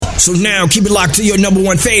So now keep it locked to your number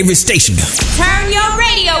one favorite station. Turn your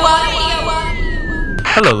radio up.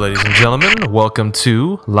 Hello, ladies and gentlemen. Welcome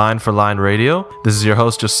to Line for Line Radio. This is your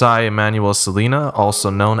host, Jozeyiah Emmanuel Salina,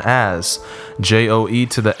 also known as Joe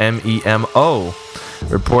to the MEMO.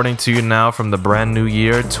 Reporting to you now from the brand new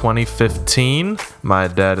year 2015. My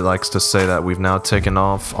dad likes to say that we've now taken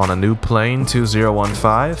off on a new plane,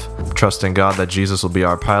 2015. Trusting God that Jesus will be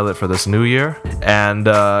our pilot for this new year. And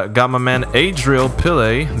got my man Adriel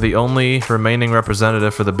Pillay, the only remaining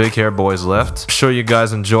representative for the Big Hair Boys left. I'm sure you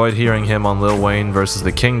guys enjoyed hearing him on Lil Wayne versus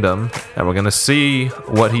The Kingdom. And we're going to see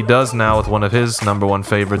what he does now with one of his number one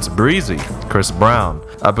favorites, Breezy, Chris Brown,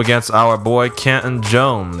 up against our boy Canton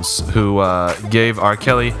Jones, who gave R.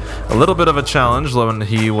 Kelly a little bit of a challenge when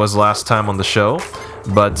he was last time on the show,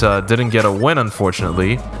 but didn't get a win,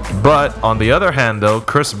 unfortunately. But on the other hand, though,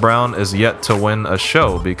 Chris Brown is yet to win a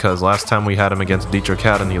show because last time we had him against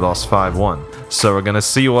Canton, he lost 5-1. So we're gonna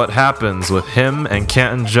see what happens with him and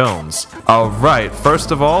Canton Jones. All right,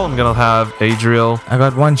 first of all, I'm gonna have Adriel. I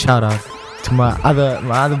got one shout out to my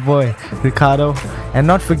other boy Ricardo, and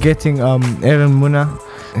not forgetting Aaron Muna.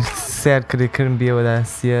 It's sad because he couldn't be with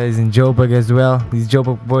us. Yeah, he's in Joburg as well. These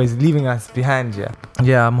Joburg boys leaving us behind.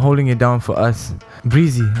 Yeah, I'm holding it down for us.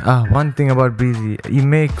 Breezy. One thing about Breezy, he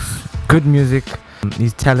makes good music.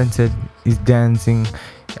 He's talented. He's dancing.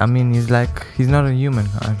 I mean, he's not a human.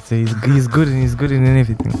 I'd say he's good in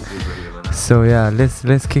everything. So yeah,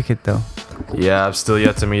 let's kick it though. Yeah, I've still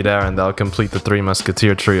yet to meet Aaron. That'll complete the Three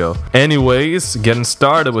Musketeer trio. Anyways, getting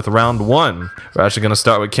started with round one. We're actually gonna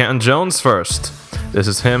start with Canton Jones first. This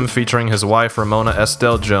is him featuring his wife Ramona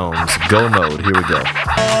Estelle Jones. Go Mode. Here we go.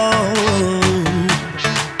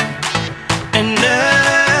 And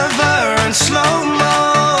never in slow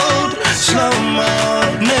mode,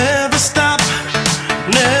 never stop,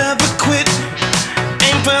 never quit.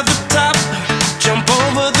 Aim for the top, jump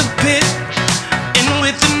over the pit. In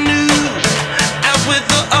with the new, out with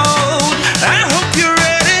the old. I hope you're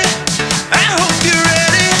ready. I hope you're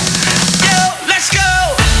ready. Yo, let's go.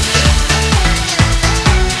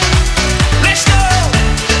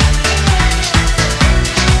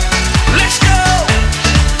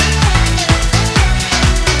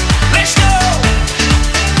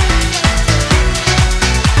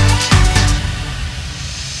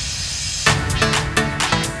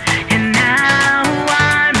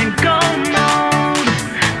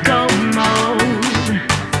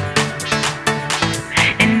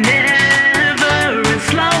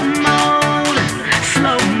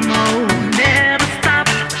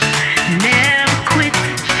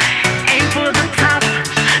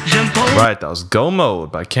 Right, that was Go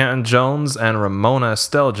Mode by Canton Jones and Ramona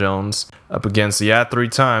Estelle Jones up against Yeah 3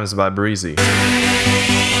 Times by Breezy.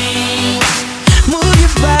 Move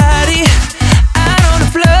your body out on the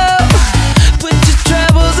floor. Put your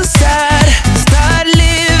troubles aside. Start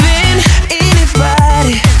living.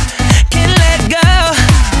 Anybody can let go.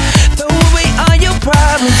 Throw away all your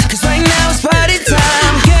problems. 'Cause right now it's party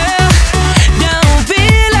time. Girl, don't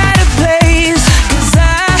feel out of place. 'Cause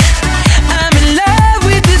I'm in love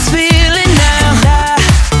with this feeling now.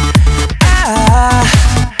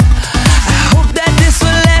 I hope that this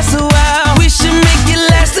will last a while. We should make it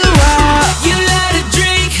last a while. You like to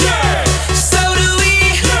drink, so do we.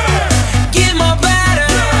 Get more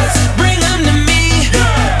bottles, bring them to me.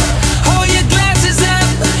 Hold your glasses up,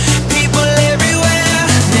 people everywhere.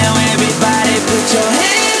 Now everybody put your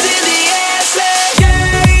hands in the air. Say yeah,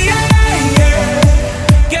 yeah, yeah.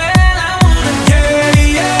 Girl, I wanna, yeah,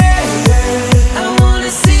 yeah, yeah. I wanna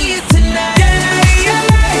see you tonight. Yeah, yeah,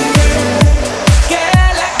 yeah.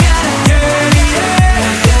 Girl, I gotta, yeah, yeah,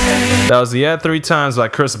 yeah. That was Yeah 3 Times by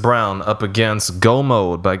Chris Brown up against Go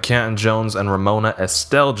Mode by Canton Jones and Ramona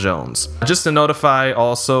Estelle Jones. Just to notify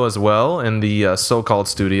also as well, in the so-called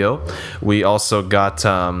studio, we also got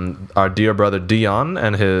our dear brother Dion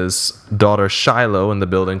and his daughter Shiloh in the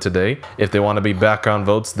building today. If they want to be background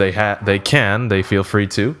votes, they can. They feel free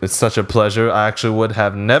to. It's such a pleasure. I actually would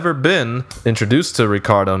have never been introduced to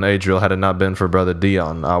Ricardo and Adriel had it not been for brother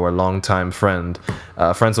Dion, our longtime friend.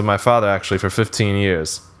 Friends with my father actually for 15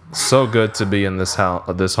 years. So good to be in this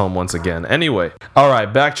home once again. Anyway, all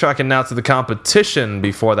right, backtracking now to the competition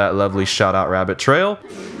before that lovely shout-out rabbit trail.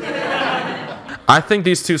 I think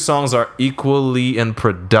these two songs are equally in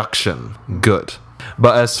production good.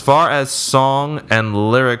 But as far as song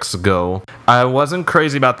and lyrics go, I wasn't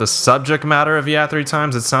crazy about the subject matter of Yeah 3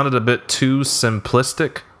 Times. It sounded a bit too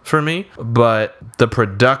simplistic for me, but the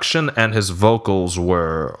production and his vocals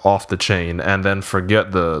were off the chain. And then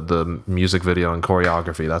forget the music video and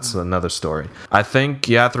choreography. That's another story. I think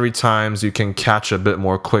Three Times you can catch a bit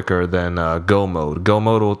more quicker than Go Mode. Go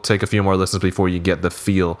Mode will take a few more listens before you get the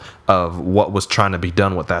feel of what was trying to be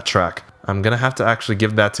done with that track. I'm going to have to actually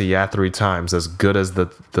give that to Three Times, as good as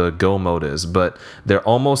the Go Mode is. But they're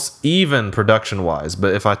almost even production-wise.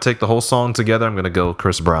 But if I take the whole song together, I'm going to go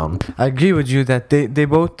Chris Brown. I agree with you that they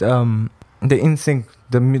both, they're in sync.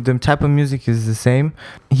 The type of music is the same.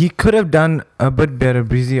 He could have done a bit better,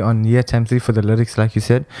 Breezy, on Time 3 for the lyrics, like you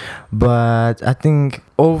said. But I think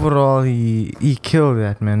overall, he killed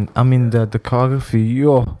that, man. I mean, the choreography,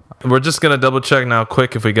 yo. We're just going to double check now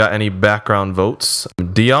quick if we got any background votes.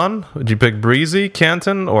 Dion, would you pick Breezy,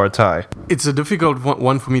 Canton, or a tie? It's a difficult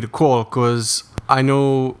one for me to call because I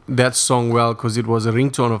know that song well because it was a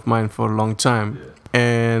ringtone of mine for a long time.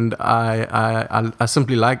 And I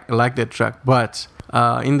simply like that track. But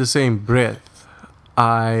in the same breath,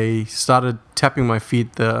 I started tapping my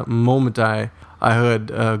feet the moment I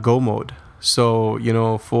heard Go Mode. So,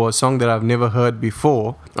 for a song that I've never heard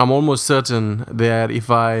before, I'm almost certain that if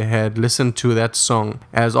I had listened to that song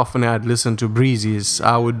as often as I'd listened to Breezy's,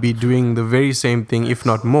 I would be doing the very same thing, if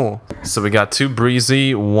not more. So we got 2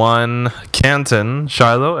 Breezy, 1 Canton.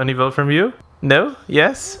 Shiloh, any vote from you? No?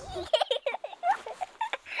 Yes?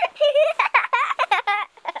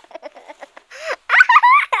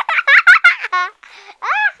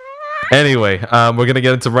 Anyway, we're going to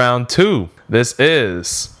get into round 2. This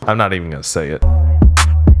is... I'm not even going to say it.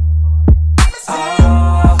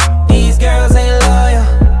 These girls ain't loyal.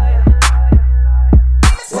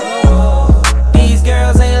 Whoa. These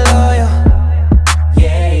girls ain't loyal.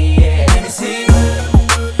 Yeah. Let me see.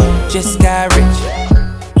 Just got rich.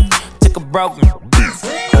 Took a broken.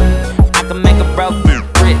 I can make a broken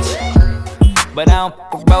rich. But I don't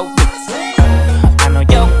fuck a broke. I know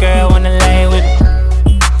your girl wanna lay with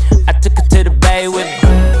me. I took her to the bay with me.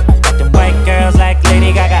 Got them white girls like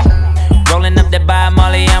Lady Gaga. Rolling up that by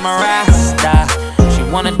Molly, I'm a rasta. She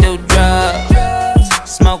wanna do drugs,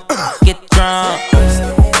 smoke, get drunk.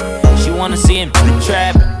 She wanna see him in the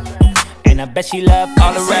trap. And I bet she love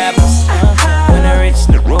all the rappers. When I reach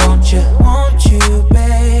the want you,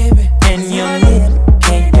 baby. And you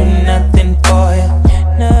can't do nothing for you,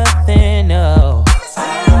 nothing, no.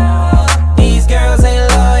 These girls ain't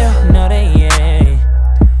loyal, no they ain't.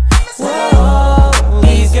 Whoa,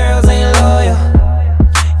 these girls ain't loyal.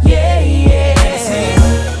 Yeah.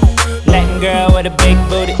 Latin girl with a big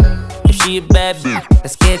booty. If she a bad bitch,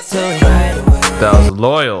 let's get to it right away. That was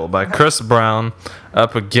Loyal by Chris Brown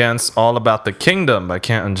up against All About the Kingdom by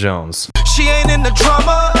Canton Jones. She ain't in the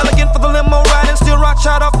drama, elegant for the limo ride and still rock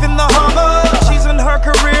shot off in the Hummer. She's in her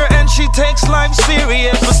career and she takes life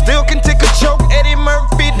serious, but still can take a choke, Eddie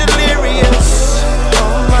Murphy delirious.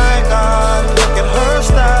 Oh my God, look at her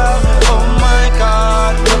style. Oh my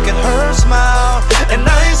God, look at her smile. And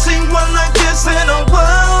I ain't seen one like this in a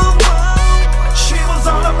while. She was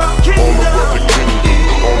all about kingdom.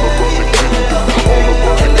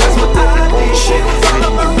 And that's what I did. She was all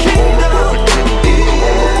about kingdom.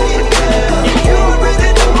 You already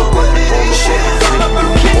know what it is. She was all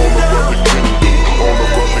about kingdom.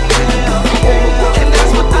 And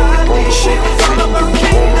that's what I did. She was all about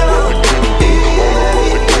kingdom.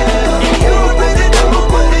 You already know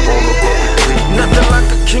what it is. Nothing like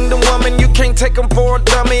a kingdom woman. You can't take them for a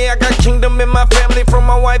dummy. I got kingdom in my family, from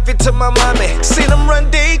my wifey to my mommy. See them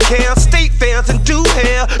run daycare, state fairs, and do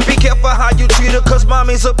hair. Be careful how you treat her, cause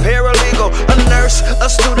mommy's a paralegal, a nurse, a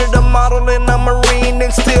student, a model, and a marine.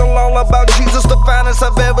 And still all about Jesus, the finest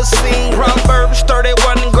I've ever seen. Proverbs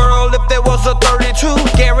 31, girl, if there was a 32,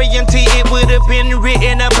 guarantee it would have been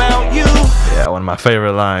written about you. Yeah, one of my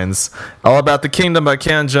favorite lines. All About the Kingdom by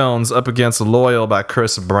Canton Jones up against Loyal by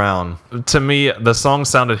Chris Brown. To me, the song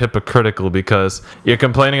sounded hypocritical because you're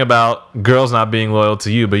complaining about girls not being loyal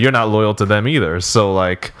to you, but you're not loyal to them either. So,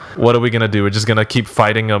 like, what are we going to do? We're just going to keep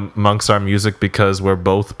fighting amongst our music because we're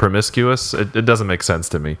both promiscuous? It doesn't make sense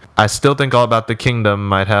to me. I still think All About the Kingdom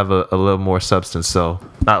might have a little more substance. So,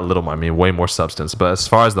 not little, I mean way more substance. But as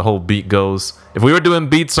far as the whole beat goes, if we were doing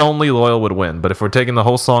beats only, Loyal would win. But if we're taking the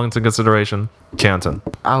whole song into consideration, Canton.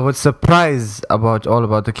 I was surprised about All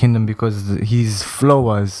About the Kingdom because his flow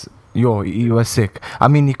was, he was sick. I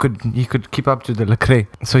mean, he could keep up to the Lecrae.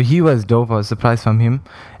 So he was dope. I was surprised from him.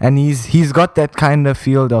 And he's got that kind of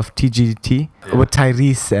field of TGT with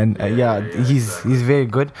Tyrese. And he's very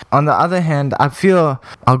good. On the other hand, I feel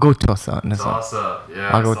I'll go Tossa on this one.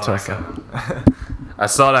 Yeah, I'll go Tossa. I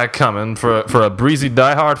saw that coming. For a Breezy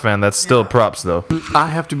diehard fan, that's still props though. I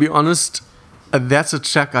have to be honest, that's a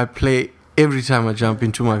track I play every time I jump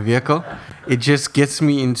into my vehicle. It just gets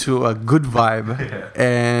me into a good vibe.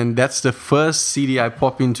 And that's the first CD I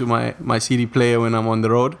pop into my CD player when I'm on the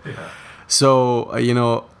road. So,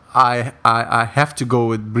 I have to go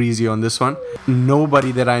with Breezy on this one.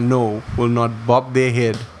 Nobody that I know will not bob their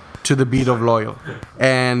head to the beat of Loyal.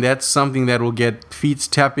 And that's something that will get feet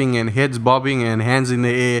tapping and heads bobbing and hands in the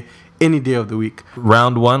air any day of the week.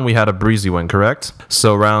 Round 1, we had a Breezy win, correct?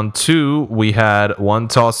 So round 2, we had 1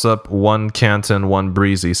 toss-up, 1 Canton, 1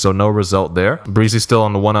 Breezy. So no result there. Breezy's still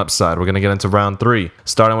on the 1-up side. We're going to get into round 3.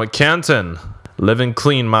 Starting with Canton, Living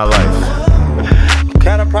Clean My Life.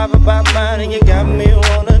 Kinda private by mine and you got me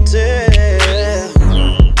wanna tell.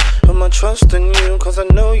 Put my trust in you cause I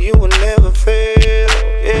know you will never fail.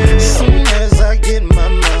 Yeah. Soon as I get my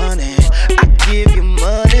money, I give you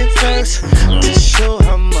money first to show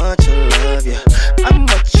how much I love you, how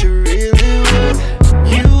much you really worth.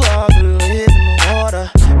 You are the living water,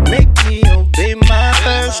 make me obey my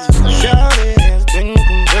thirst. Shawty has been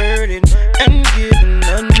converted and given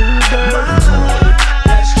a new birth.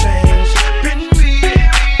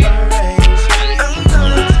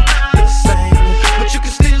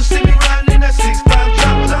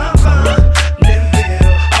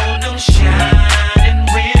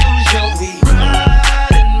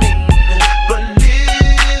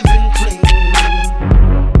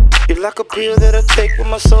 Like a pill that I take when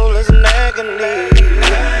my soul is in agony.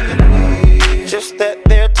 Just that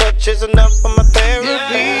their touch is enough for my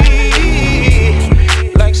therapy.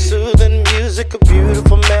 Like soothing music, a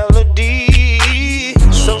beautiful melody.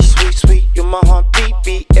 So sweet, sweet, you're my heartbeat,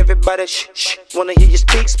 beat. Everybody shh, wanna hear you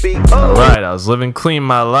speak. Oh. Alright, I was Living Clean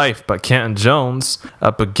My Life by Canton Jones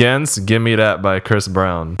up against Give Me That by Chris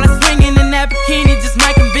Brown. Swinging in that bikini just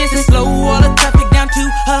might convince me. Slow all the traffic down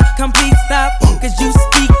to a complete stop. Cause you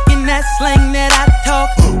speak in that slang that I talk.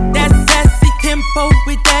 That sassy tempo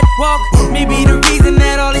with that walk. Maybe the reason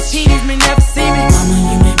that all these teenies may never see me. Mama,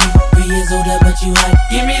 you may be 3 years older, but you hot.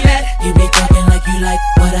 Give me that. You be talking like you like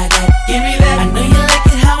what I got. Give me that. I know you like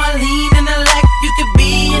it how I lean in the lack. You could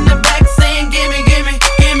be in the back saying give me.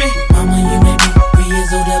 Mama, you may be 3 years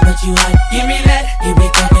older, but you hot. Give me that. You be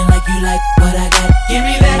talking like you like what I got. Give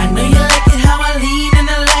me that. I know you like it how I lean in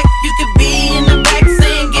the lack. You could be in the back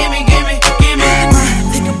saying give me.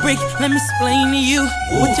 Take a break, let me explain to you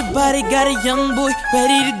what your body got a young boy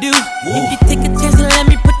ready to do. If you take a chance and let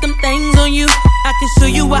me put them things on you, I can show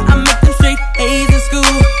you why I make them straight A's in school.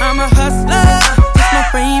 I'm a hustler, just my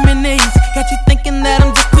frame and age got you thinking that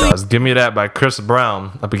I'm just too. That was Give Me That by Chris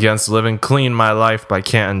Brown up against Living Clean My Life by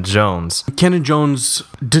Canton Jones. Canton Jones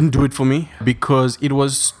didn't do it for me because it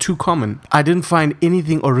was too common. I didn't find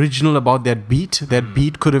anything original about that beat. That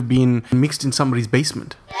beat could have been mixed in somebody's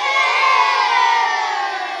basement.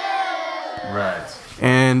 Right.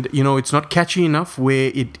 And it's not catchy enough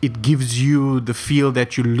where it gives you the feel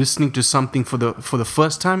that you're listening to something for the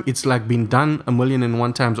first time. It's like been done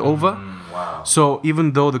 1,001 times over. Wow. So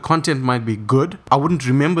even though the content might be good, I wouldn't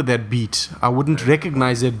remember that beat. I wouldn't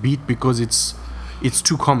recognize that beat because it's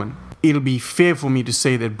too common. It'll be fair for me to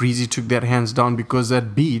say that Breezy took that hands down because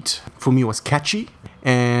that beat for me was catchy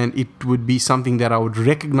and it would be something that I would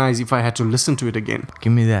recognize if I had to listen to it again.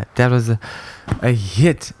 Give me that. That was a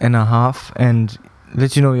hit and a half, and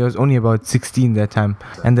let you know, I was only about 16 that time,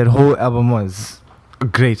 and that whole album was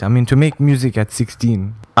great. I mean, to make music at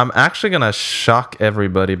 16. I'm actually going to shock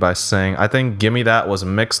everybody by saying I think Gimme That was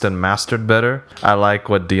mixed and mastered better. I like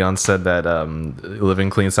what Dion said that Living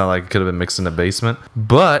Clean sounded like it could have been mixed in the basement.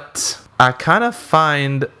 But I kind of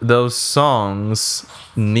find those songs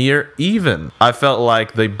near even. I felt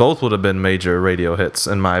like they both would have been major radio hits,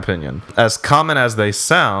 in my opinion. As common as they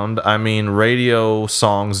sound, I mean, radio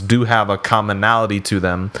songs do have a commonality to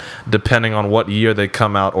them depending on what year they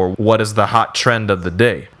come out or what is the hot trend of the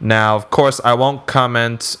day. Now, of course, I won't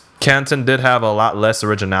comment. Canton did have a lot less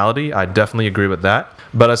originality. I definitely agree with that.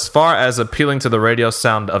 But as far as appealing to the radio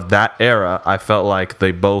sound of that era, I felt like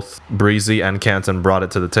they both, Breezy and Canton, brought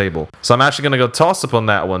it to the table. So I'm actually going to go toss up on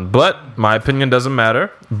that one. But my opinion doesn't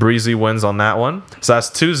matter. Breezy wins on that one. So that's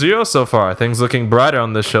 2-0 so far. Things looking brighter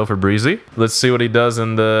on this show for Breezy. Let's see what he does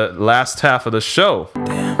in the last half of the show.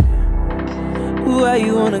 Damn. Why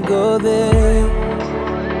you wanna go there?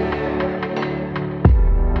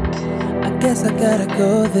 I guess I gotta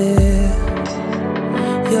go there.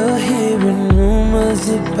 You're hearing rumors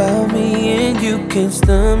about me and you can't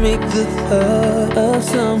stomach the thought of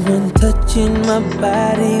someone touching my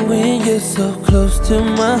body when you're so close to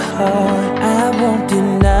my heart. I won't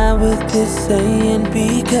deny what they're saying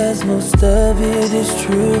because most of it is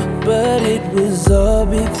true, but it was all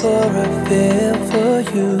before I fell for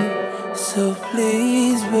you. So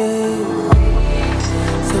please, babe,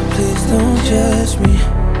 so please don't judge me,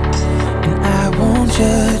 and I won't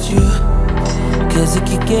judge you, 'cause it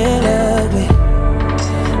could get ugly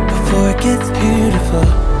before it gets beautiful.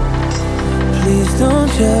 Please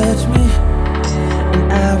don't judge me, and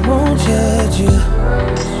I won't judge you.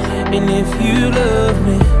 And if you love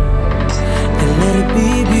me, then let it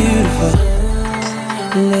be beautiful.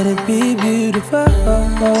 Let it be beautiful.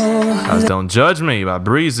 That was Don't Judge Me by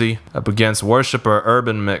Breezy up against Worshipper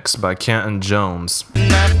Urban Mix by Canton Jones.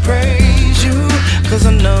 And I praise you, 'cause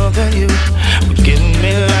I know that you would give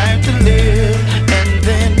me life to live. And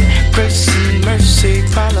then grace and mercy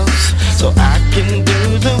follows, so I can do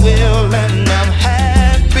the will, and I'm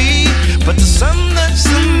happy. But to some that's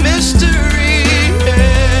a mystery,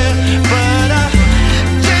 yeah. But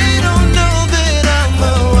they don't know that I'm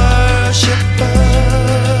a worshiper.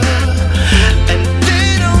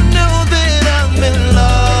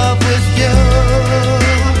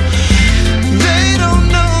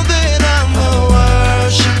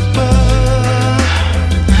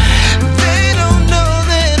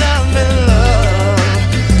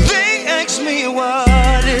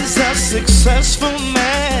 Successful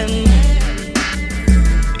man,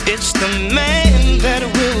 it's the man that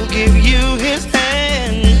will give you his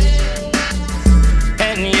hand,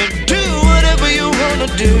 and you do whatever you wanna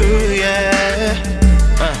do, yeah.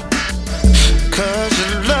 'Cause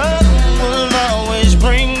your love will always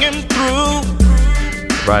bring him through.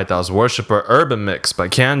 Right, that was Worshipper Urban Mix by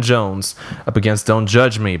Can Jones up against Don't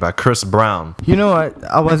Judge Me by Chris Brown. You know what?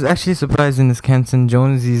 I was actually surprised in this Canton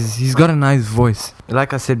Jones. He's got a nice voice.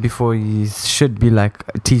 Like I said before, he should be like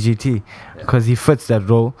TGT because he fits that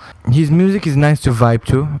role. His music is nice to vibe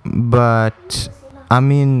to, but I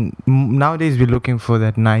mean, nowadays we're looking for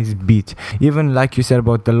that nice beat. Even like you said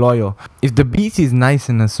about The Loyal, if the beat is nice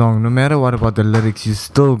in a song, no matter what about the lyrics, you're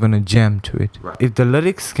still gonna jam to it. Right. If the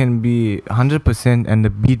lyrics can be 100% and the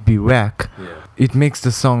beat be whack, it makes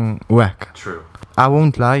the song whack. True. I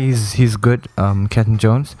won't lie, he's good, Canton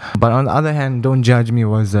Jones. But on the other hand, Don't Judge Me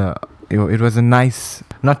was it was a nice,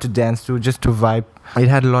 not to dance to, just to vibe. It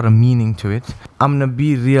had a lot of meaning to it. I'm gonna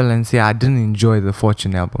be real and say I didn't enjoy the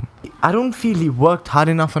Fortune album. I don't feel he worked hard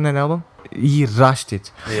enough on that album. He rushed it.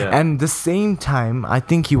 Yeah. And the same time, I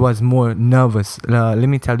think he was more nervous. Let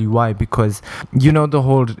me tell you why. Because you know the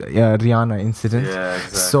whole Rihanna incident. Yeah,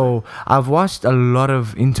 exactly. So I've watched a lot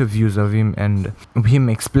of interviews of him and him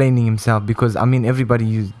explaining himself. Because I mean,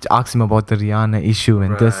 everybody asks him about the Rihanna issue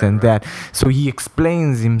and this and that. So he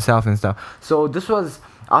explains himself and stuff. So this was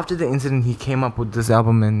after the incident. He came up with this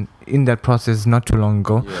album, and in that process, not too long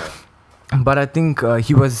ago. Yeah. But I think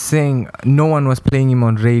he was saying no one was playing him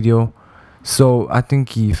on radio. So I think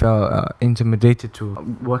he felt intimidated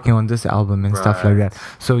to working on this album and stuff like that.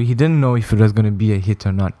 So he didn't know if it was going to be a hit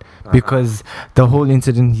or not. Because the whole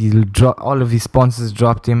incident, all of his sponsors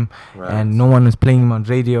dropped him, and no one was playing him on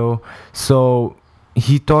radio. So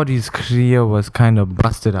he thought his career was kind of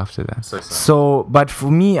busted after that. So, but for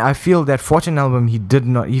me, I feel that Fortune album, he did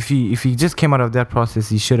not. If he just came out of that process,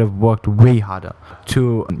 he should have worked way harder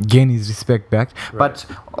to gain his respect back. But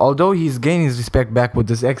although he's gained his respect back with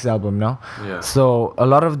this X album now, so a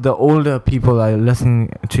lot of the older people are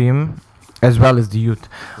listening to him, as well as the youth.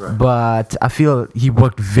 But I feel he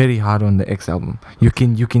worked very hard on the X album. You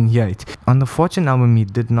can hear it. On the Fortune album, he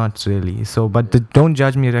did not really. So, but the Don't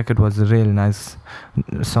Judge Me record was a real nice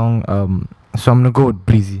song. So I'm gonna go with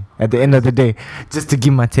Breezy at the end of the day, just to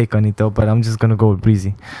give my take on it though. But I'm just gonna go with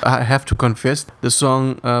Breezy. I have to confess, the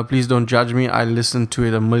song Please Don't Judge Me, I listened to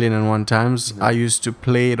it 1,000,001 times. I used to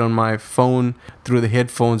play it on my phone through the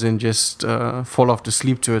headphones and just fall off to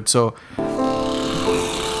sleep to it. So,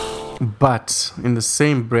 but in the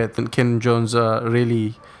same breath, Ken Jones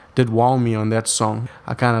really did wow me on that song.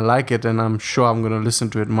 I kind of like it, and I'm sure I'm going to listen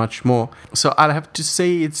to it much more. So I'll have to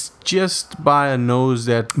say it's just by a nose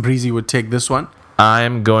that Breezy would take this one.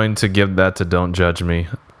 I'm going to give that to Don't Judge Me.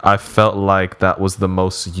 I felt like that was the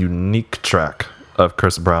most unique track of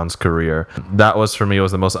Chris Brown's career. That was, for me,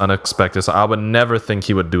 was the most unexpected. So I would never think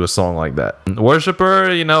he would do a song like that. Worshipper,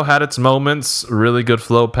 had its moments, really good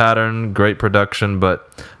flow pattern, great production, but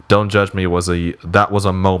Don't Judge Me that was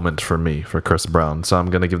a moment for me, for Chris Brown. So I'm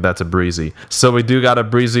going to give that to Breezy. So we do got a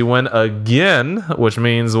Breezy win again, which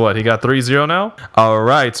means what? He got 3-0 now? All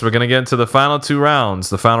right, so we're going to get into the final 2 rounds.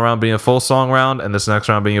 The final round being a full song round, and this next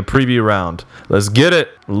round being a preview round. Let's get it.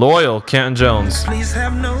 Loyal, Canton Jones. Please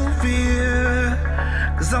have no fear,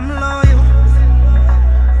 'cause I'm loyal.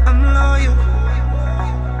 I'm loyal.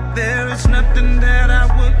 There is nothing that I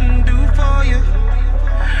wouldn't do for you,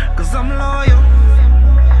 'cause I'm loyal.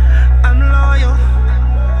 I'm loyal.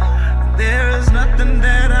 There is nothing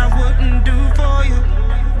that I wouldn't do for you,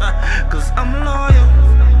 'cause I'm loyal.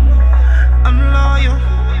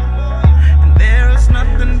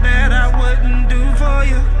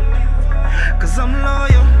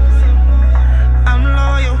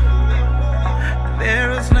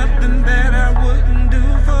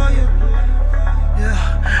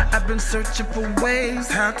 searching for ways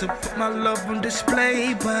how to put my love on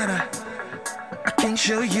display, but I can't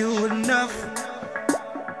show you enough.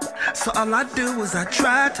 So all I do is I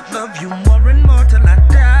try to love you more and more till I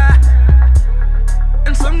die.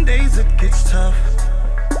 And some days it gets tough,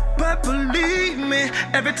 but believe me,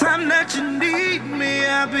 every time that you need me,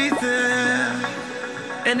 I'll be there.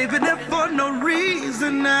 And even if for no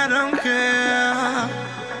reason, I don't care.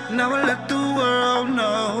 Now I let the world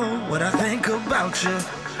know what I think about you.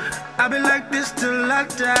 I'll be like this till I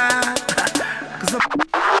die. Cause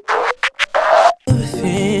we're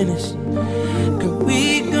finished, girl,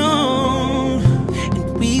 we gone.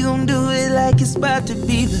 And we gon' do it like it's about to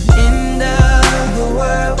be the end of the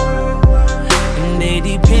world. And they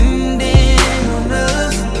depending on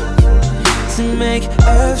us to make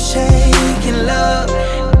earth-shaking love.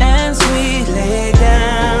 As we lay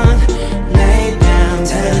down,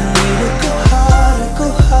 telling me to go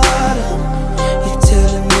harder. You're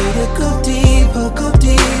telling me to go deeper.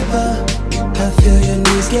 I feel your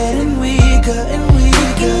knees getting weaker and weaker.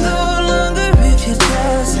 You can go longer if you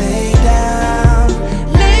just lay down.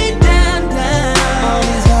 All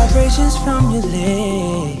these vibrations from your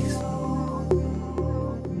legs,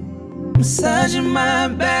 massaging my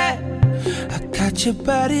back. I got your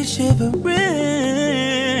body shivering,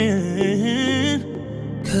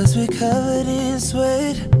 cause we're covered in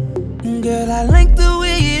sweat. Girl, I like the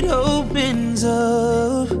way it opens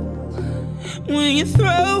up when you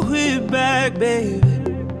throw it back, baby.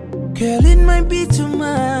 Girl, it might be too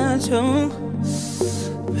much, oh.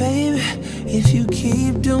 Baby, if you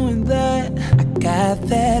keep doing that, I got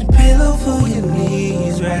that pillow for your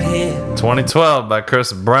knees right here. 2012 by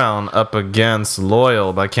Chris Brown up against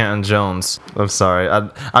Loyal by Canton Jones. I'm sorry.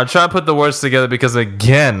 I try to put the words together because,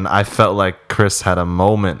 again, I felt like Chris had a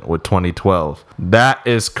moment with 2012. That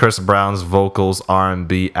is Chris Brown's vocals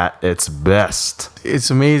R&B at its best. It's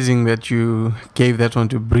amazing that you gave that one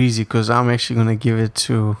to Breezy, because I'm actually going to give it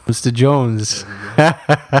to Mr. Jones.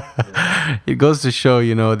 It goes to show,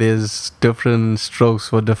 there's different strokes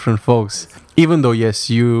for different folks. Even though, yes,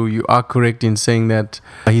 you are correct in saying that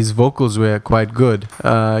his vocals were quite good.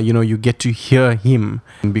 You get to hear him,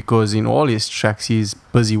 because in all his tracks, he's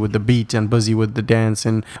busy with the beat and busy with the dance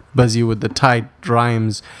and busy with the tight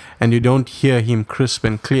rhymes, and you don't hear him crisp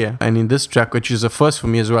and clear. And in this track, which is a first for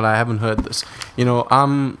me as well, I haven't heard this.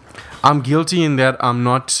 I'm guilty in that I'm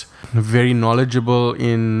not very knowledgeable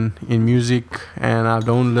in music, and I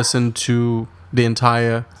don't listen to the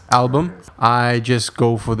entire album. I just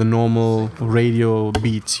go for the normal radio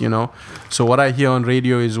beats, So what I hear on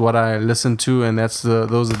radio is what I listen to, and those are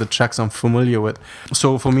the tracks I'm familiar with.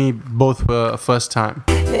 So for me, both were first time.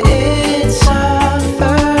 It's our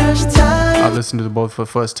first time. I listened to both for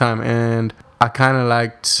the first time, and I kind of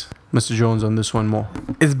liked Mr. Jones on this one more.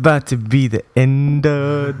 It's about to be the end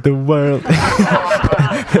of the world.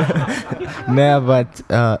 Nah, but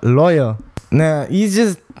Loyal. Nah, he's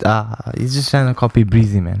just trying to copy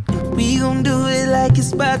Breezy, man. We gon' do it like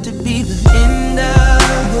it's about to be the end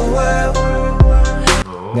of the world.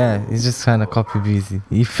 Yeah, he's just trying to copy Breezy.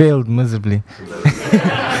 He failed miserably.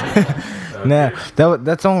 Nah,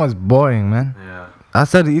 that song was boring, man. Yeah. I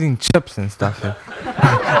started eating chips and stuff. Yeah.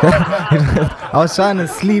 I was trying to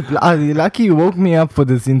sleep. Lucky you woke me up for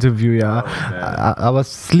this interview, yeah. I was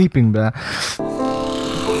sleeping, bruh.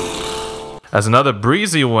 As another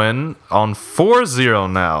Breezy win on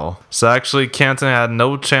 4-0 now. So actually, Canton had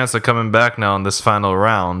no chance of coming back now in this final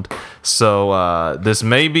round. So this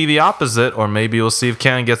may be the opposite, or maybe we'll see if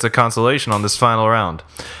Canton gets a consolation on this final round.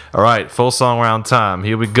 All right, full song round time.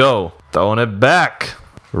 Here we go. Throwing it back.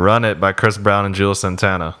 Run It by Chris Brown and Jules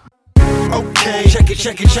Santana. Okay, check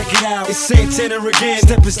it out. It's Santana again.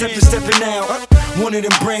 Stepping out. One of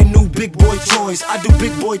them brand new big boy toys. I do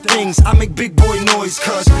big boy things. I make big boy noise.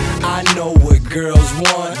 Cause I know what girls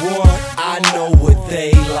want. I know what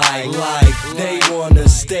they like. They wanna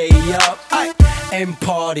stay up and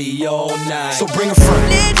party all night. So bring a friend.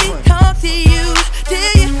 Let me talk to you,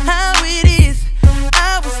 tell you how it is.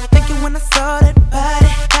 I was thinking when I saw that body,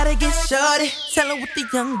 gotta get shorty. Tell her what the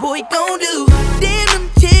young boy gon' do. Damn them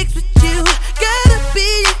chicks with you, gotta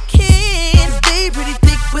be a kin. They pretty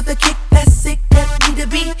thick with a kick that's sick, that need to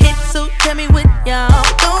be hit. So tell me what y'all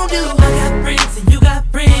gon' do. I got friends and you got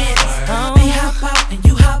friends. They hop out and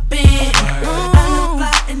you hop in. I look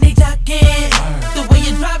fly and they jock in. The way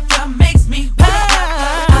you drop makes me I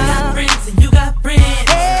got friends and you got friends.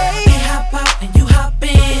 They hop out and you hop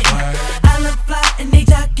in. I look fly and they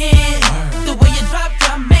jock in. The way you drop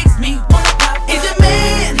makes me wanna pop. Is your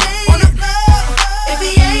man on the floor? If he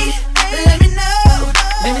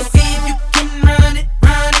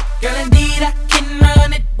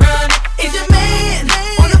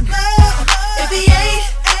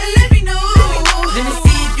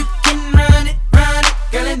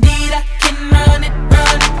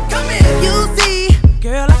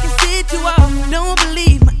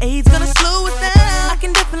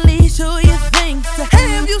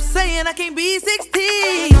saying I can't be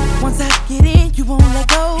 16. Once I get in, you won't let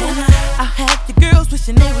go. I'll have your girls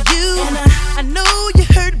wishing they were you. I know you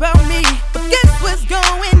heard about me, but guess what's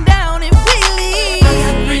going down in Wheelie? I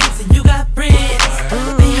got friends and you got friends.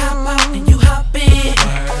 They hop out and you hop in.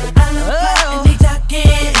 I love fly and they jock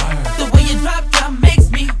in. The way you drop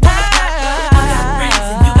makes me wanna pop. I got friends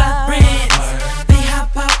and you got friends. They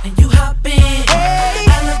hop out and you hop in.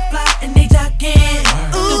 I love fly and they jock in.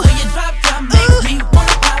 The way you drop makes me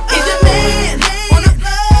wanna pop. Is your man on the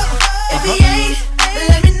floor? If he ain't,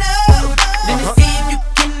 let me know. Let me see if you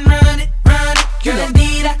can run it, run it. Girl,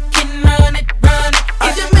 indeed I can run it, run it.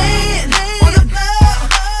 Is your man on the floor?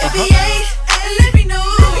 If he ain't, let me know.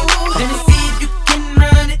 Let me see if you can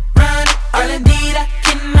run it, run it. Girl, indeed I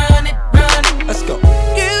can run it, run it. Let's go.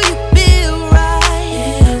 Girl, you feel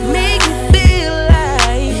right, make me feel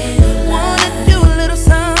like wanna do a little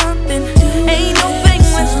something. Ain't no thing,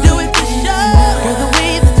 let's do it for sure. Girl, the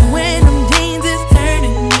way that you wear them jeans is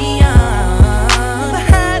turning me on. The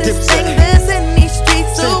hottest thing that's in these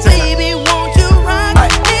streets, so baby, won't you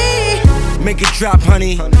rock me? Make it drop,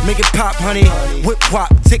 honey. Make it pop, honey. Whip wop,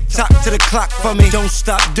 tick tock to the clock for me. Don't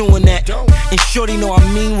stop doing that. And shorty know I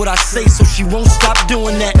mean what I say, so she won't stop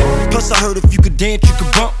doing that. Plus I heard if you could dance, you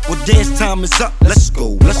could bump. Well, dance time is up. Let's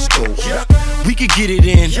go, let's go. We could get it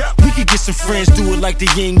in. We could get some friends, do it like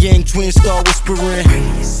the yin yang twins, star whispering.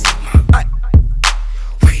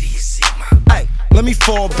 Let me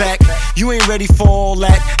fall back, you ain't ready for all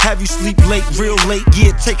that. Have you sleep late, real late,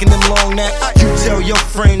 yeah, taking them long naps. You tell your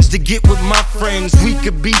friends to get with my friends. We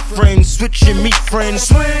could be friends, switch and meet friends.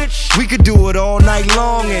 Switch. We could do it all night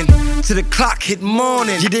long and till the clock hit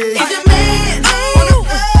morning. You dig? Is your man on the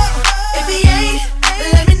floor? If he ain't,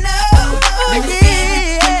 let me know. Let me see if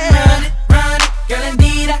you can run it, run it. Girl,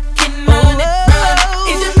 indeed I can run it, run it.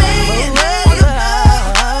 Is your man on the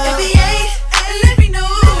floor? If he ain't, let me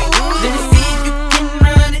know. Let me see if you can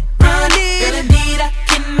run it, run it. Girl, indeed I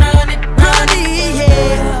can run it, run it,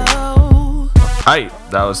 yeah. Aight,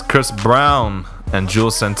 that was Chris Brown and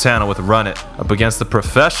Jules Santana with Run It up against The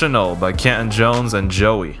Professional by Canton Jones and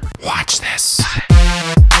Joey. Watch this.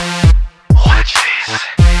 Watch this.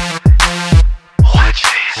 Watch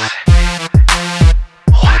this.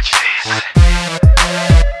 Watch this.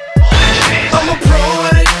 I'm a pro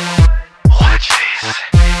at it. Watch this.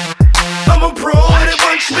 I'm a pro at it.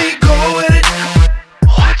 Watch me go at it.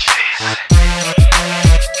 Watch this.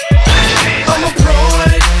 I'm a pro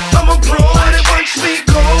at it. I'm a pro at it. Watch me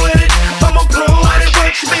go at it. I'm a pro at it.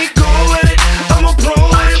 Watch me go at it. I'm a pro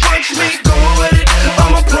at it. Watch me go at it.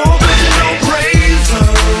 I'm a pro, but you know praise.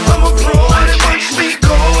 I'm a pro at it. Watch me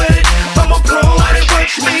go at it. I'm a pro at it.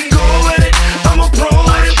 Watch me go at it. I'm a pro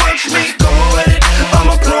at it. Watch me go at it. I'm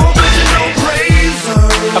a pro, but you know praise.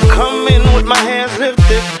 I'm coming with my hands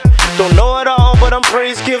lifted. Don't know it all, but I'm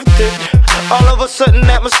praise gifted. All of a sudden,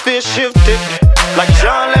 atmosphere shifted. Like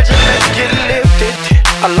John Legend, let's get lifted.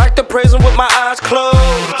 I like to praise him with my eyes closed.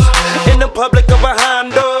 In the public or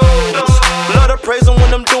behind doors. Love to praise him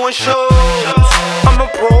when I'm doing shows. I'm a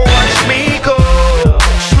pro, watch me go.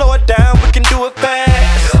 Slow it down, we can do it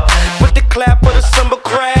fast. With the clap or the cymbal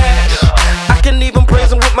crash. I can even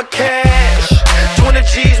praise him with my cash. 20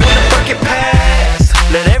 G's when the bucket pass.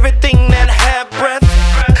 Let everything that have breath.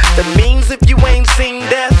 That means if you ain't seen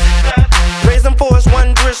death. Praise him for his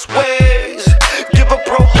wondrous ways. Give a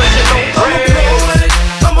professional praise.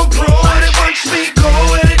 I'm a pro at it. Watch me go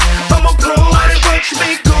at it. I'm a pro at it. Watch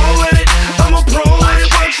me go at it. I'm a pro at it.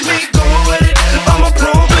 Watch me go at it. I'm a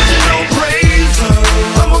pro, but you know praise.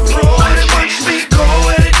 I'm a pro at it. Watch me go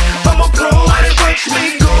at it. I'm a pro at it. Watch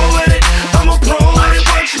me go at it. I'm a pro at it.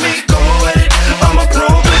 Watch me go at it. I'm a pro,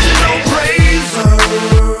 but you know praise.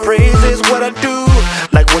 Praise is what I do.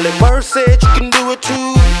 Like Willie Murphy said, you can do it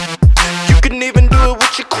too. You can even do it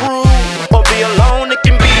with your crew. Or be alone, it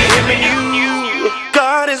can be him and you.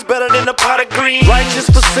 God is better than a pot of green. Righteous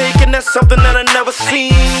forsaken, that's something that I never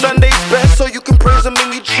seen. Sunday's best, so you can praise him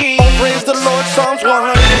in your jeans. Oh, praise the Lord, Psalms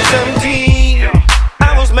 117.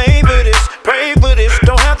 I was made for this, pray for this.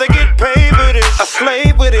 Don't have to get paid for this. I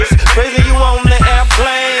slave with this, praising you on the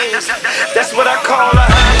airplanes. That's what I call a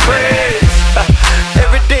high praise.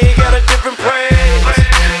 Every day got a different praise.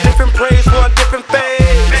 Different praise for a different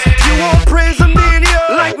phase. You won't praise him, then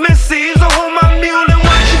you're like Messi. So hold my mule and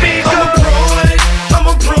watch me go. I'm a pro at it. I'm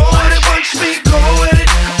a pro at it. Watch me go at it.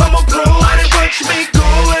 I'm a pro at it. Watch me go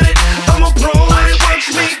at it. I'm a pro at it. Watch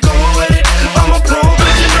me go at it. I'm a pro,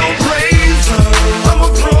 but you know praise.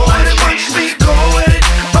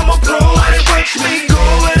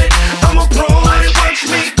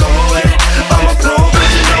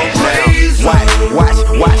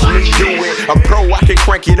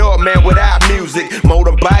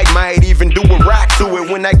 might even do a rock to it.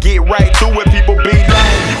 When I get right to it, people be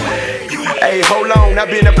like, hey, hold on, I've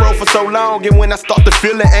been a pro for so long, and when I start to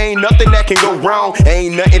feel it, ain't nothing that can go wrong.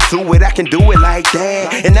 Ain't nothing to it, I can do it like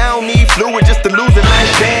that. And I don't need fluid just to lose it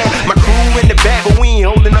like that. My crew in the back, but we ain't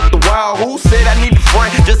holding up the wall. Who said I need the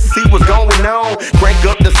front just to see what's going on? Crank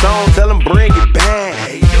up the song, tell them bring it back.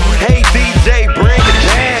 Hey DJ, bring it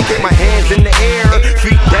back. Get my hands in the air,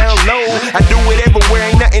 feet down low. I do it everywhere,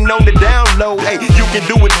 ain't nothing on the download. Hey, you can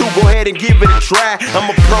do it too, go ahead and give it a try. I'm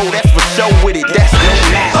a pro, that's for sure with it, that's no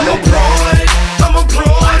lie. I'm a pro at it, I'm a pro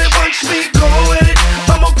at it, watch me go at it.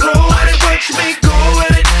 I'm a pro at it, watch me go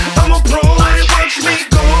at it. I'm a pro at it, watch me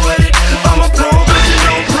go at it. I'm a pro, but you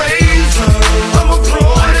don't praise her. I'm a pro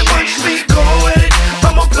at it, watch me go at it.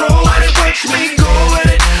 I'm a pro at it, watch me go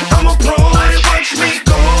at it. I'm a pro at it, watch me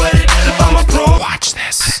go at it. I'm a pro. Watch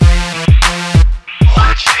this.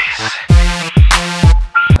 Watch this.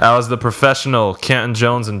 That was the professional Canton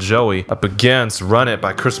Jones and Joey up against Run It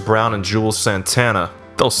by Chris Brown and Jules Santana.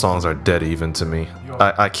 Those songs are dead even to me.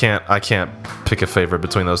 I can't pick a favorite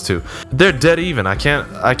between those two. They're dead even. I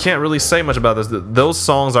can't really say much about this. Those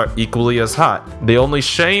songs are equally as hot. The only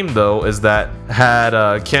shame though is that had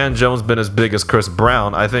Canton Jones been as big as Chris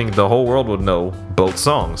Brown, I think the whole world would know both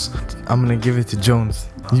songs. I'm gonna give it to Jones.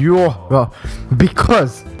 Well,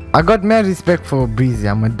 because I got mad respect for Breezy.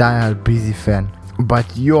 I'm a diehard Breezy fan.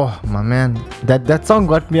 But my man, that song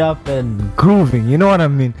got me up and grooving, you know what I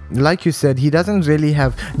mean? Like you said, he doesn't really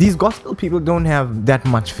have, these gospel people don't have that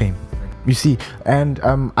much fame, you see. And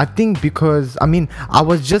I think because, I mean, I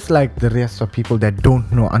was just like the rest of people that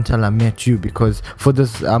don't know until I met you, because for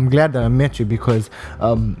this, I'm glad that I met you, because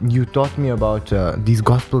you taught me about these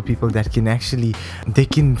gospel people that can actually, they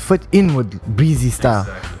can fit in with Breezy style.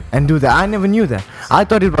 Exactly. And do that. I never knew that. I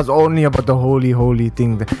thought it was only about the holy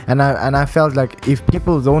thing, and I felt like if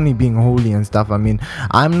people's only being holy and stuff, I mean,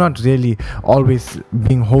 I'm not really always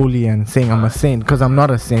being holy and saying I'm a saint, because I'm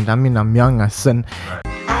not a saint. I mean, I'm young, I sin.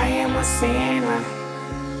 I am a sinner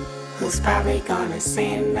who's probably gonna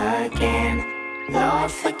sin again.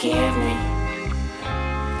 Lord forgive me,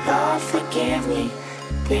 Lord forgive me.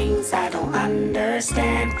 Things I don't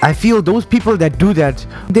understand. I feel those people that do that,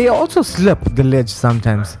 they also slip the ledge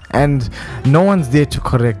sometimes, and no one's there to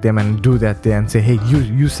correct them and do that there and say, hey,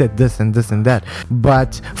 you said this and this and that.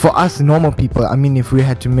 But for us normal people, I mean, if we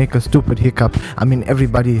had to make a stupid hiccup, I mean,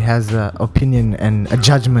 everybody has an opinion and a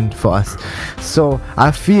judgment for us. So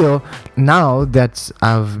I feel now that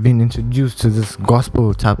I've been introduced to this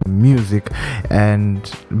gospel type of music and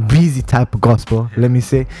breezy type of gospel, let me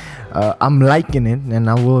say, I'm liking it, and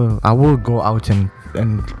I will go out and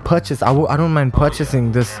purchase. I don't mind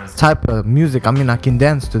purchasing this type of music. I mean, I can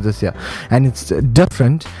dance to this, yeah, and it's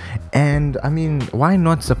different. And I mean, why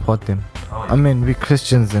not support them? I mean, we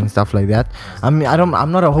Christians and stuff like that. I mean,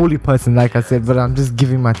 I'm not a holy person, like I said, but I'm just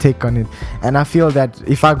giving my take on it. And I feel that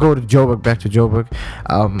if I go to Joburg, back to Joburg,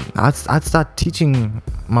 I'd start teaching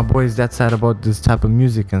my boys that side about this type of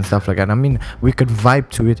music and stuff like that. I mean, we could vibe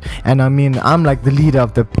to it. And I mean, I'm like the leader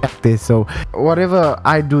of the pack there, so whatever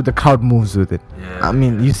I do, the crowd moves with it. Yeah. I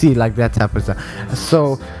mean, you see, like that type of stuff. Yeah.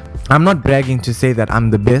 So I'm not bragging to say that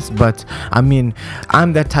I'm the best, but I mean,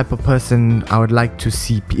 I'm that type of person. I would like to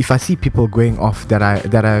see, if I see people going off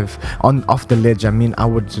off the ledge, I mean, I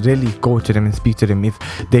would really go to them and speak to them if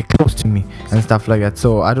they're close to me and stuff like that.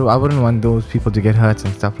 So I wouldn't want those people to get hurt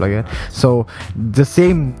and stuff like that. So the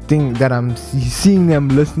same thing that I'm seeing them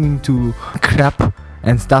listening to crap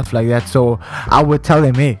and stuff like that, so I would tell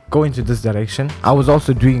them, hey, go into this direction. I was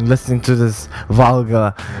also listening to this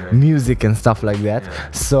vulgar music and stuff like that,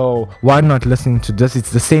 so why not listening to this? It's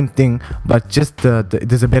the same thing, but just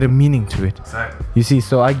there's a better meaning to it. Exactly. You see,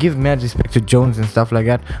 so I give mad respect to Jones and stuff like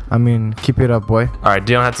that. I mean, keep it up, boy. All right,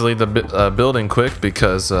 Dion had to leave the building quick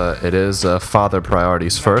because it is father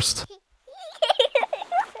priorities first.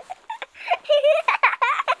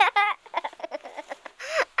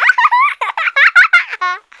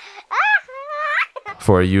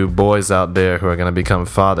 For you boys out there who are going to become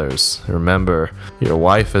fathers, remember, your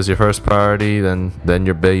wife is your first priority, then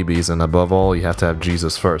your babies, and above all, you have to have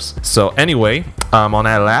Jesus first. So anyway, on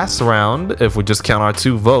that last round, if we just count our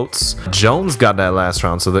 2 votes, Jones got that last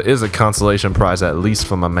round, so there is a consolation prize at least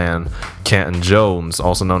for my man Canton Jones,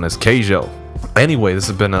 also known as Kjo. Anyway, this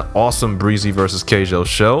has been an awesome Breezy versus Keijo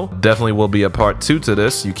show. Definitely will be a part 2 to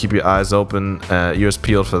this. You keep your eyes open, ears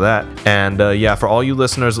peeled for that. And yeah, for all you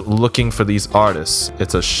listeners looking for these artists,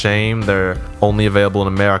 it's a shame they're only available in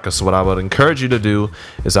America. So what I would encourage you to do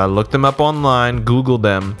is look them up online, Google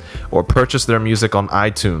them, or purchase their music on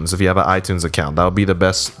iTunes if you have an iTunes account. That would be the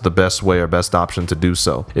best way or best option to do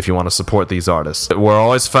so if you want to support these artists. We're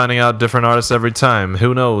always finding out different artists every time.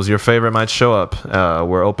 Who knows? Your favorite might show up.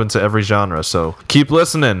 We're open to every genre, so keep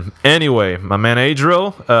listening. Anyway, my man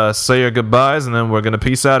Adriel, say your goodbyes, and then we're gonna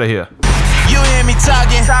peace out of here. You hear me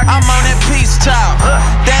talking? I'm on that peace talk.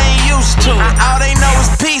 They ain't used to it. All they know is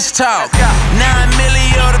peace talk. 9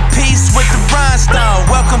 million or the piece with the rhinestone.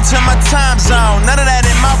 Welcome to my time zone. None of that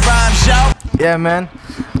in my rhymes, yo. Yeah, man.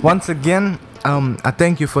 Once again, I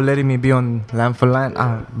thank you for letting me be on Line for Line.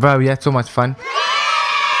 Bro, we had so much fun.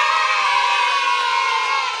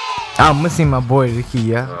 I'm missing my boy Ricky.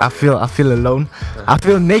 Yeah, I feel alone. I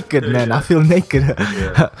feel naked, man. I feel naked.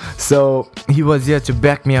 So he was here to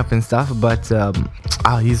back me up and stuff, but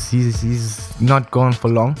he's not gone for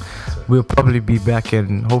long. We'll probably be back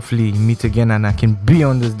and hopefully meet again, and I can be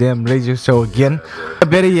on this damn radio show again.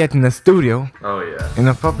 Better yet, in the studio. Oh yeah. In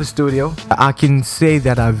a proper studio. I can say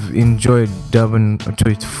that I've enjoyed Durban to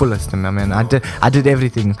its fullest, man. I did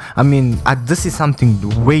everything. I mean, this is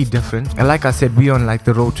something way different. And like I said, we on like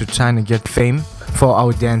the road to trying to get fame for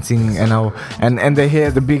our dancing and our and the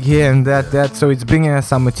hair, the big hair and that. So it's bringing us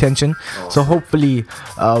some attention. So hopefully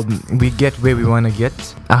we get where we want to get.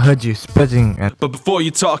 I heard you spitting but before you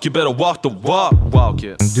talk, you better walk the walk. Walk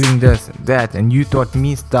it. And doing this and that, and you taught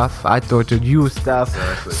me stuff, I taught you stuff.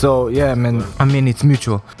 Exactly. So yeah, man. I mean, it's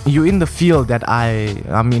mutual. You're in the field that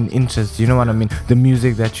I'm in interest. You know what I mean? The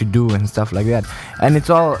music that you do and stuff like that. And it's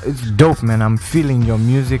dope, man. I'm feeling your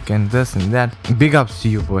music and this and that. Big ups to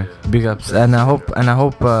you, boy. Big ups. And I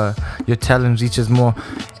hope your talent reaches more.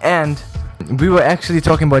 And we were actually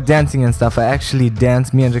talking about dancing and stuff. I actually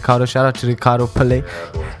danced, me and Ricardo. Shout out to Ricardo Pele.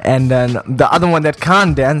 And then the other one that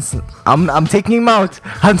can't dance, I'm taking him out.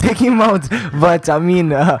 But I mean,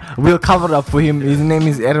 we'll cover up for him. His name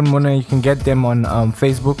is Aaron Mona. You can get them on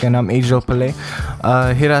Facebook, and I'm Adriel Pele.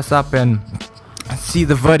 Hit us up and see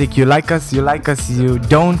the verdict. You like us, you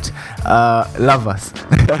don't love us.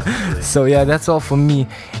 So yeah, that's all for me.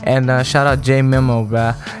 And shout out J Memo,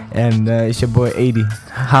 bruh. And it's your boy 80.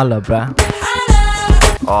 Holla, bruh.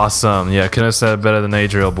 Awesome. Yeah, couldn't have said it better than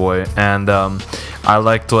Adriel, boy. And I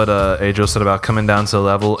liked what Adriel said about coming down to the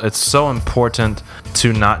level. It's so important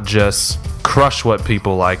to not just crush what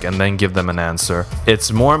people like and then give them an answer.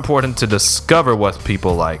 It's more important to discover what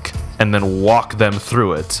people like and then walk them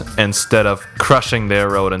through it instead of crushing their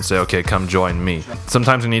road and say, okay, come join me.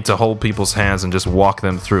 Sometimes we need to hold people's hands and just walk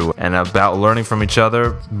them through. And about learning from each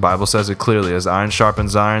other, Bible says it clearly, as iron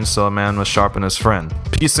sharpens iron, so a man must sharpen his friend.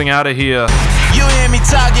 Peacing out of here. You hear me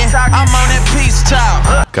talking? I'm on that peace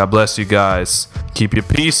talk. God bless you guys. Keep your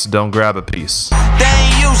peace, don't grab a piece. They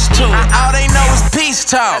ain't used to it. All they know is peace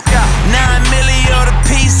talk. 9 million or the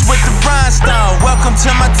piece with the rhinestone. Welcome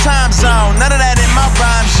to my time zone. None of that in my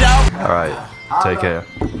rhymes, yo. All right, take care.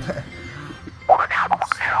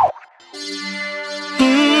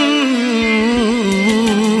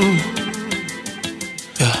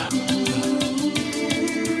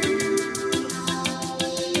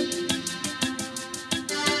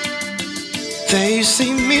 They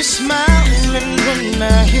see me smiling when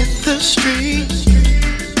I hit the street,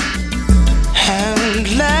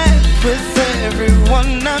 and laugh with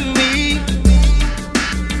everyone I meet.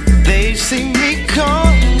 They see me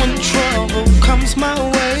calm when trouble comes my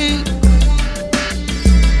way,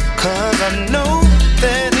 'cause I know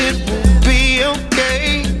that it will be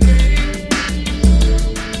okay.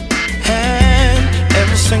 And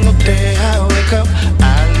every single day I wake up,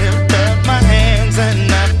 I lift up my hands and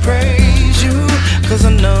I praise you, 'cause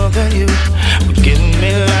I know that you would give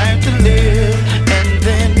me life to live. And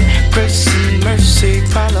then grace and mercy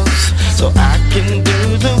follows, so I can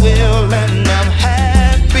do the will, and I'm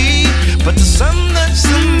happy. But to some that's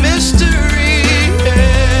a mystery,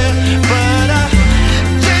 yeah. But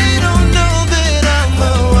they don't know that I'm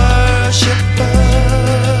a worshiper,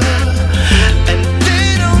 and they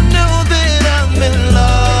don't know that I'm in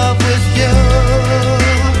love with you.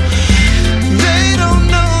 They don't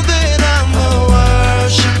know that I'm a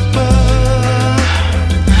worshiper.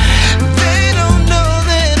 They don't know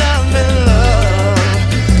that I'm in love.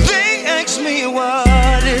 They ask me,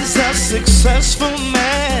 what is a successful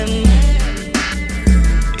man?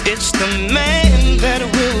 It's the man that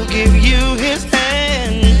will give you his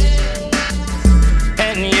hand,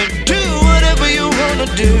 and you do whatever you wanna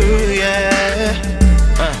do, yeah.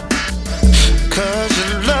 'Cause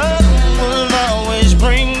your love will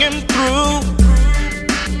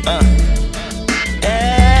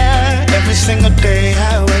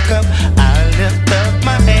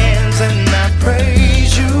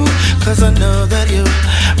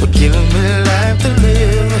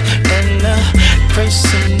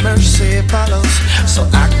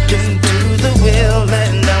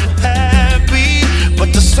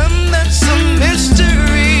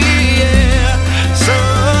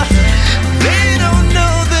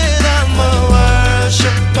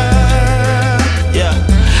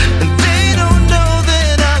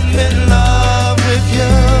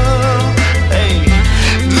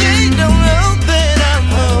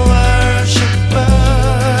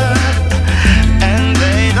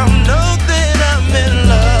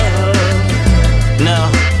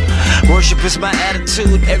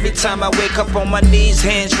gratitude every time I wake up on my knees,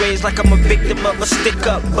 hands raised like I'm a victim of a stick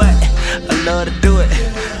up. But I love to do it,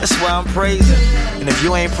 that's why I'm praising. And if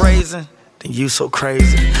you ain't praising, then you so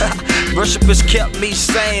crazy. Worship has kept me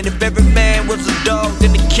sane. If every man was a dog,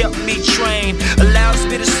 then it kept me trained. Allows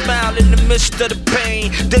me to smile in the midst of the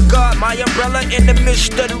pain. Then God, my umbrella in the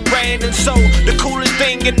midst of the rain. And so, the coolest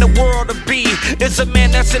thing in the world to be is a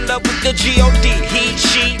man that's in love with the G.O.D. He,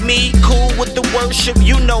 she, me, cool with the worship.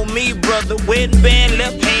 You know me, brother. Wedding band,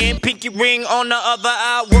 left hand, pinky ring on the other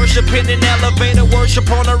eye. Worship in an elevator,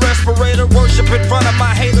 worship on a respirator. Worship in front of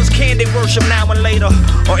my haters. Candy worship now and later.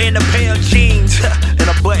 Or in a pair of jeans and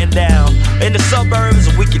a button down. In the suburbs,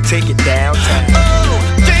 we can take it downtown. Oh,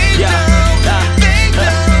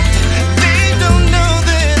 they don't know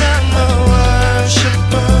that I'm a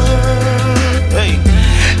worshiper. Hey.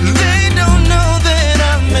 They don't know that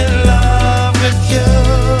I'm in love with you.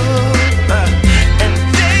 And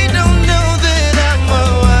they don't know that I'm a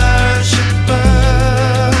worshiper.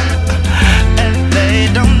 And they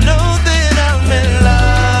don't know that I'm in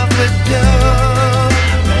love with you.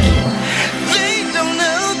 They don't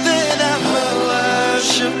know that I'm a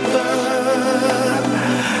worshiper.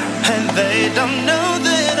 And they don't know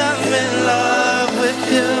that I'm in love with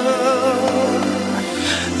you.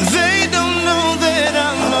 They don't know that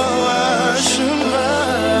I'm a worshiper.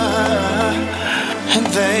 And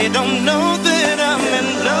they don't know that I'm in,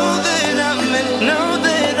 know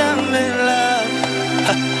that I'm in love.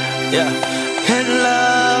 Yeah, in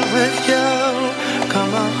love with you.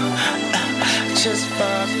 Come on, just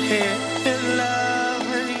pop here.